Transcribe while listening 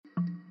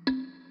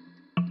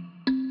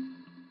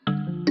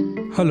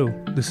Hello,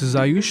 this is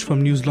Ayush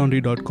from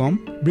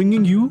newslaundry.com,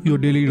 bringing you your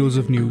daily dose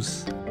of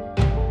news.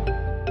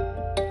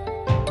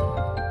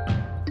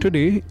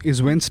 Today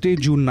is Wednesday,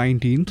 June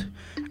 19th,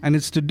 and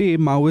it's the day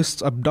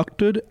Maoists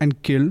abducted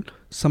and killed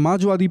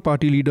Samajwadi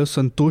Party leader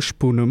Santosh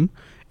Poonam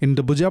in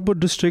the Bijapur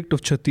district of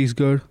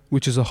Chhattisgarh,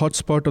 which is a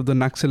hotspot of the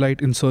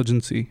Naxalite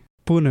insurgency.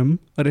 Poonam,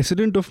 a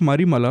resident of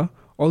Marimala,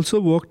 also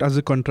worked as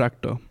a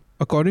contractor.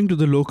 According to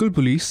the local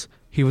police,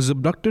 he was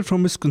abducted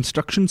from his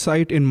construction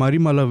site in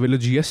Marimala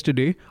village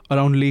yesterday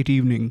around late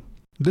evening.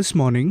 This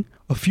morning,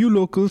 a few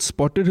locals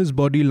spotted his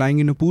body lying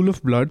in a pool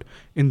of blood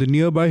in the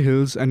nearby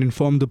hills and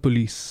informed the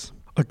police.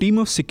 A team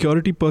of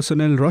security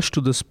personnel rushed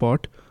to the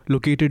spot,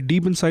 located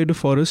deep inside a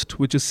forest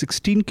which is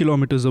 16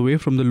 kilometers away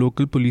from the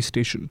local police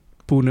station.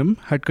 Poonam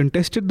had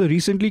contested the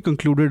recently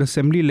concluded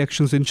assembly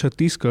elections in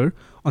Chhattisgarh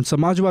on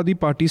Samajwadi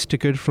Party's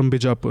ticket from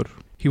Bijapur.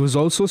 He was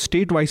also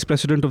state vice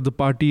president of the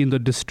party in the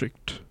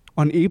district.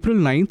 On April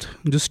 9th,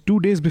 just 2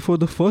 days before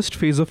the first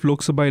phase of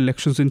Lok Sabha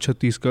elections in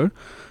Chhattisgarh,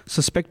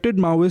 suspected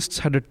Maoists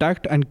had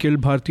attacked and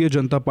killed Bharatiya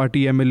Janata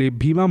Party MLA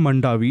Bhima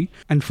Mandavi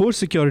and 4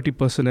 security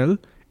personnel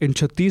in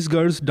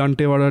Chhattisgarh's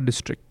Dantewada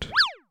district.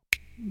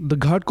 The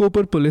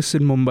Ghatkopar police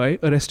in Mumbai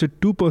arrested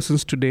 2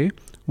 persons today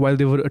while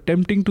they were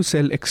attempting to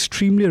sell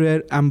extremely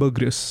rare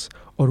ambergris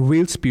or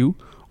whale spew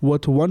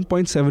worth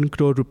 1.7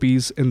 crore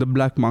rupees in the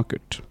black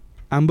market.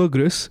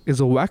 Ambergris is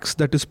a wax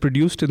that is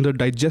produced in the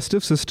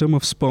digestive system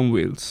of sperm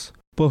whales.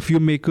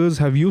 Perfume makers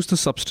have used the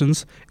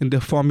substance in their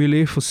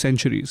formulae for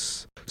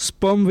centuries.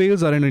 Sperm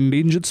whales are an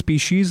endangered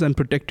species and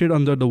protected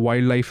under the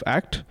Wildlife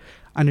Act,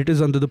 and it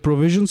is under the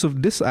provisions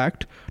of this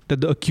act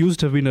that the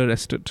accused have been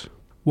arrested.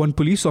 One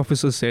police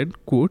officer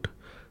said, quote,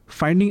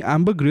 "Finding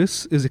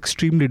ambergris is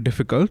extremely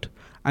difficult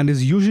and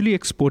is usually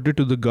exported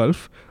to the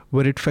Gulf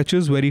where it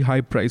fetches very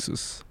high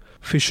prices.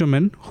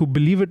 Fishermen who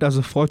believe it as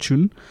a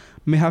fortune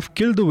may have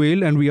killed the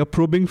whale, and we are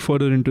probing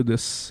further into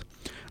this.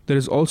 There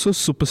is also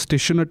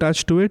superstition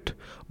attached to it.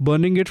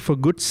 Burning it for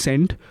good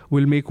scent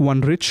will make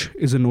one rich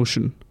is a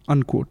notion."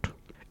 Unquote.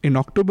 In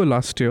October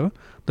last year,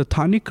 the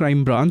Thane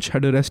crime branch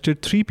had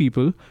arrested 3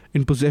 people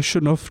in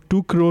possession of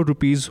 2 crore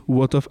rupees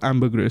worth of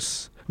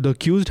ambergris. The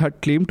accused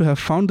had claimed to have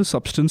found the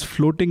substance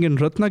floating in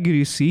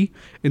Ratnagiri Sea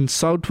in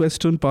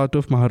southwestern part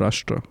of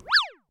Maharashtra.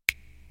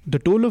 The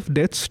toll of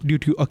deaths due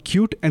to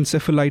acute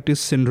encephalitis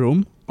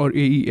syndrome, or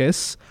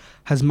AES,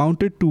 has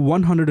mounted to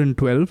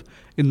 112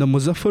 in the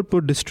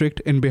Muzaffarpur district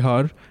in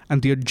Bihar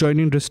and the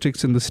adjoining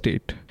districts in the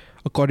state.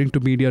 According to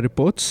media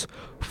reports,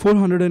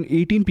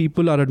 418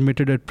 people are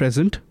admitted at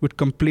present with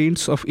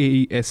complaints of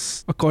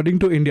AES. According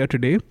to India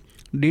Today,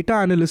 data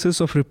analysis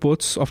of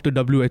reports of the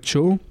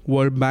WHO,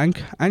 World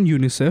Bank and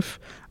UNICEF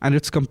and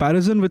its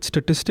comparison with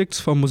statistics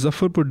for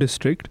Muzaffarpur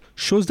district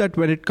shows that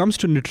when it comes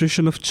to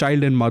nutrition of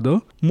child and mother,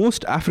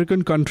 most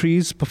African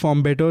countries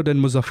perform better than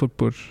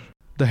Muzaffarpur.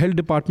 The Health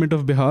Department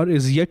of Bihar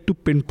is yet to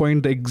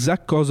pinpoint the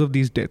exact cause of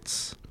these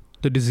deaths.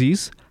 The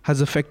disease has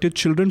affected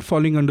children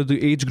falling under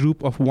the age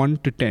group of 1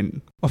 to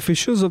 10.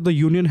 Officials of the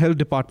Union Health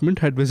Department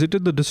had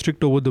visited the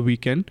district over the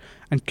weekend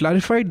and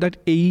clarified that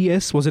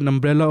AES was an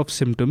umbrella of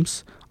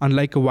symptoms,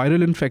 unlike a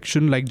viral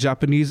infection like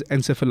Japanese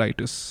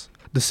encephalitis.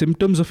 The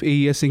symptoms of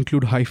AES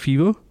include high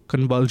fever,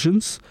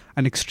 convulsions,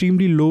 and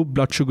extremely low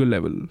blood sugar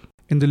level.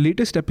 In the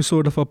latest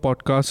episode of our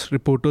podcast,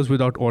 Reporters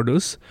Without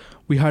Orders,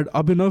 we had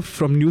Abhinav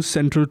from News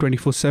Central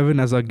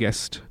 24/7 as our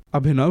guest.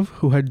 Abhinav,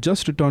 who had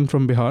just returned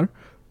from Bihar,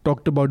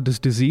 talked about this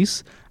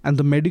disease and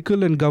the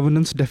medical and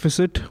governance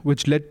deficit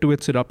which led to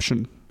its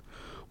eruption.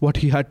 What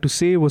he had to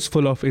say was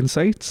full of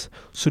insights,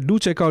 so do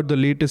check out the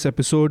latest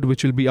episode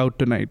which will be out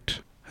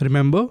tonight.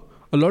 Remember,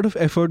 a lot of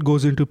effort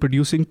goes into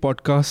producing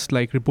podcasts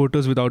like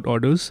Reporters Without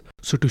Orders,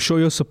 so to show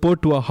your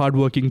support to our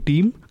hardworking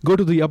team, go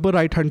to the upper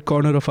right-hand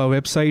corner of our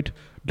website,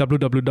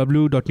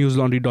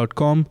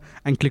 www.newslaundry.com,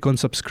 and click on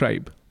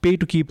subscribe. Pay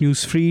to keep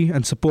news free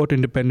and support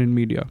independent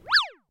media.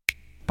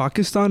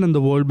 Pakistan and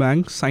the World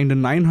Bank signed a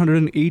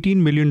 $918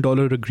 million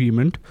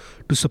agreement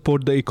to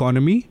support the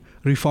economy,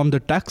 reform the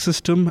tax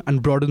system,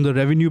 and broaden the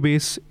revenue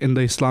base in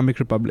the Islamic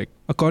Republic.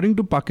 According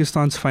to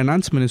Pakistan's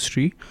Finance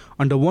Ministry,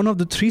 under one of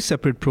the 3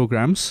 separate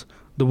programs,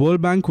 the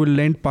World Bank will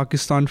lend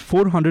Pakistan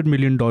 $400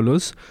 million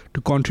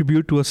to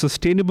contribute to a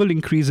sustainable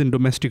increase in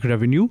domestic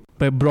revenue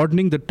by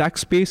broadening the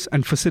tax base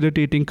and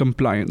facilitating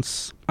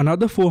compliance.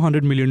 Another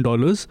 $400 million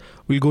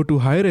will go to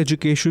higher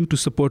education to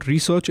support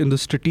research in the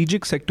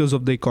strategic sectors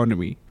of the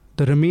economy.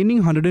 The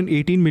remaining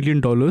 $118 million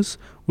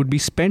would be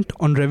spent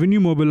on revenue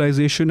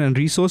mobilization and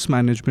resource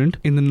management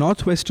in the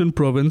northwestern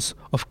province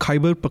of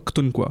Khyber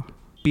Pakhtunkhwa.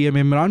 PM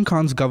Imran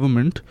Khan's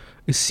government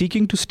is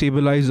seeking to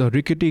stabilize a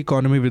rickety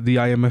economy with the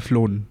IMF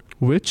loan,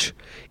 which,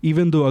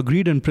 even though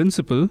agreed in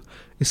principle,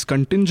 is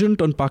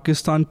contingent on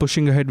Pakistan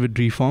pushing ahead with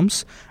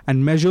reforms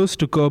and measures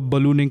to curb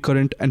ballooning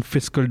current and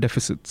fiscal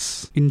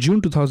deficits. In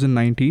June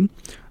 2019,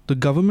 the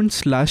government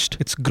slashed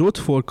its growth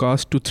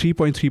forecast to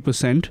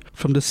 3.3%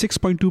 from the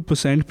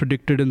 6.2%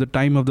 predicted in the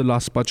time of the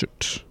last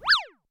budget.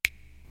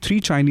 3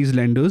 Chinese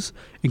lenders,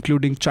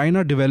 including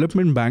China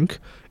Development Bank,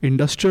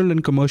 Industrial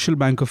and Commercial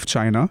Bank of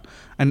China,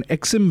 and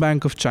Exim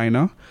Bank of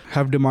China,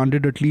 have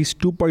demanded at least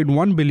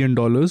 $2.1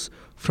 billion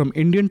from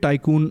Indian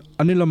tycoon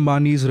Anil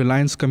Ambani's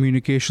Reliance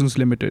Communications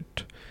Limited.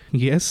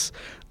 Yes,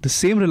 the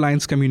same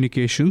Reliance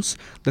Communications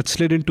that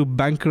slid into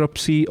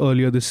bankruptcy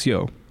earlier this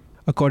year.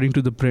 According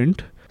to the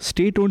print,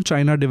 state-owned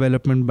China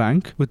Development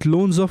Bank, with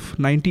loans of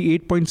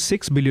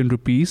 98.6 billion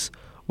rupees,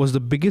 was the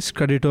biggest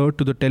creditor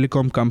to the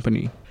telecom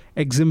company.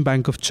 Exim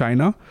Bank of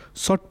China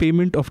sought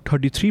payment of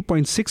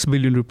 33.6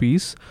 billion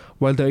rupees,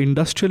 while the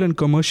Industrial and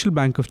Commercial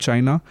Bank of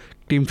China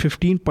claimed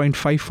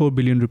 15.54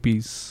 billion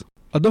rupees.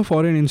 Other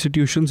foreign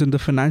institutions in the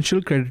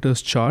financial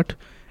creditors chart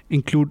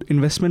include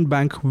Investment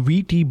Bank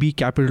VTB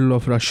Capital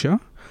of Russia,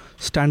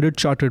 Standard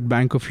Chartered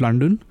Bank of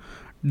London,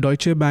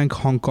 Deutsche Bank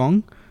Hong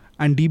Kong,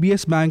 and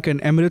DBS Bank and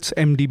Emirates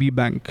MDB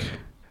Bank.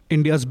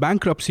 India's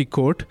bankruptcy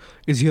court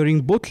is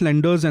hearing both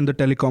lenders and the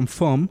telecom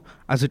firm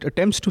as it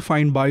attempts to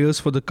find buyers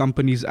for the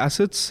company's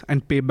assets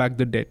and pay back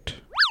the debt.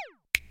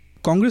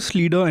 Congress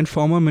leader and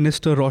former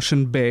Minister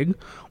Roshan Beg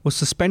was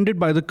suspended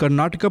by the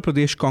Karnataka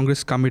Pradesh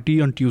Congress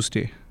Committee on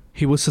Tuesday.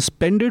 He was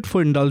suspended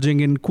for indulging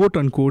in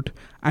quote-unquote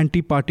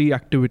anti-party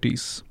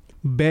activities.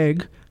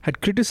 Beg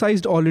had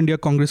criticized All India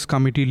Congress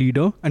Committee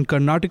leader and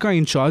Karnataka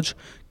in charge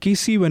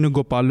K.C.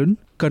 Venugopalan,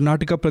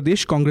 Karnataka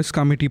Pradesh Congress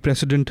Committee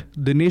President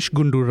Dinesh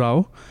Gundu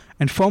Rao,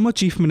 and former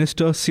Chief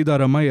Minister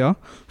Siddaramaiah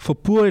for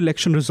poor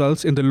election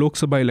results in the Lok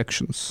Sabha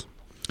elections.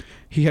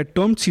 He had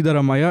termed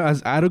Siddaramaiah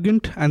as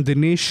arrogant and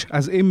Dinesh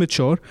as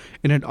immature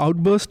in an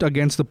outburst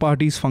against the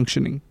party's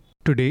functioning.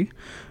 Today,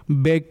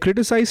 Beg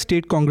criticized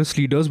state Congress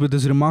leaders with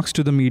his remarks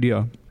to the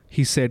media.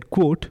 He said,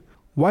 quote,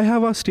 "Why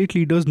have our state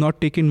leaders not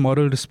taken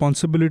moral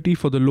responsibility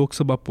for the Lok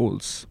Sabha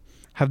polls?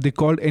 Have they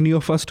called any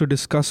of us to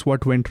discuss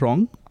what went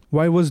wrong?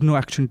 Why was no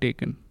action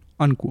taken?"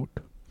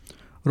 Unquote.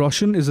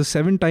 Roshan is a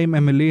 7-time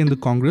MLA in the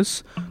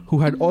Congress who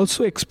had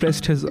also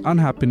expressed his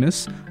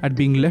unhappiness at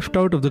being left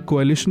out of the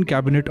coalition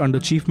cabinet under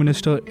Chief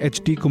Minister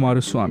H.D.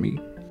 Kumaraswamy.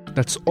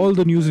 That's all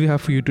the news we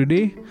have for you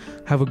today.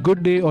 Have a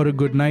good day or a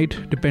good night,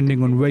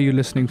 depending on where you're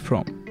listening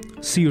from.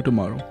 See you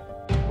tomorrow.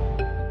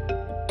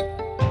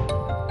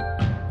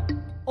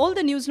 All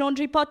the News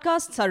Laundry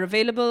podcasts are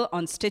available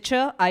on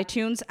Stitcher,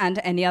 iTunes, and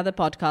any other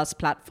podcast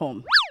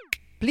platform.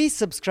 Please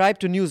subscribe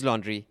to News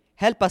Laundry.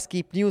 Help us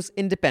keep news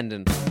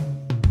independent.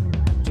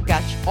 To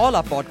catch all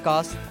our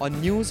podcasts on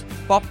news,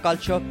 pop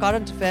culture,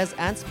 current affairs,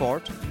 and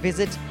sport,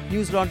 visit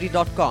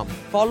newslaundry.com.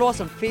 Follow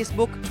us on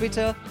Facebook,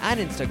 Twitter, and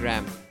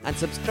Instagram, and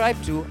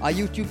subscribe to our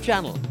YouTube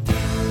channel.